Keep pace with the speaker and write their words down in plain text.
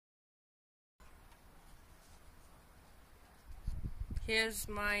Here's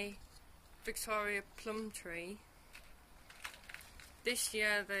my Victoria plum tree. This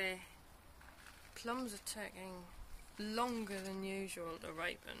year the plums are taking longer than usual to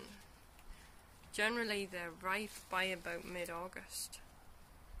ripen. Generally they're ripe by about mid-August,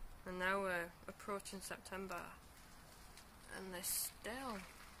 and now we're approaching September and they're still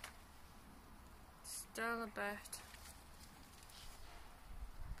a bit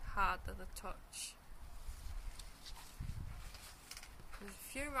hard to the touch. There's a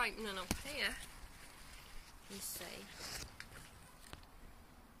few ripening up here, you see.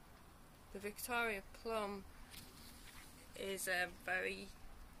 The Victoria plum is a very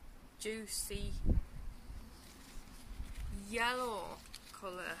juicy yellow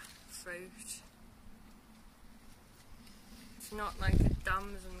colour fruit. It's not like a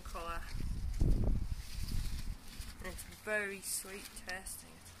damson colour. And it's very sweet tasting.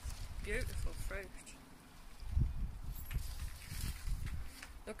 It's a beautiful fruit.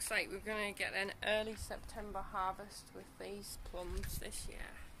 Looks like we're going to get an early September harvest with these plums this year.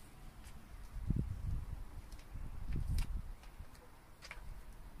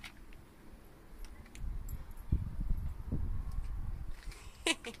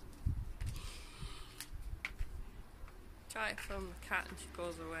 Try to film the cat and she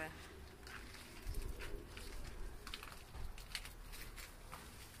goes away.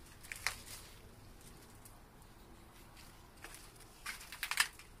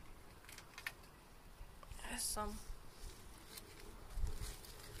 There's some.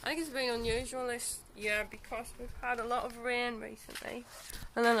 I think it's been unusual this year because we've had a lot of rain recently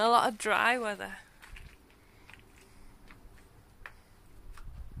and then a lot of dry weather.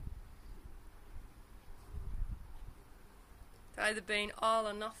 It's either been all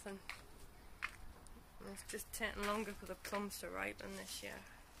or nothing. And it's just taking longer for the plums to ripen this year.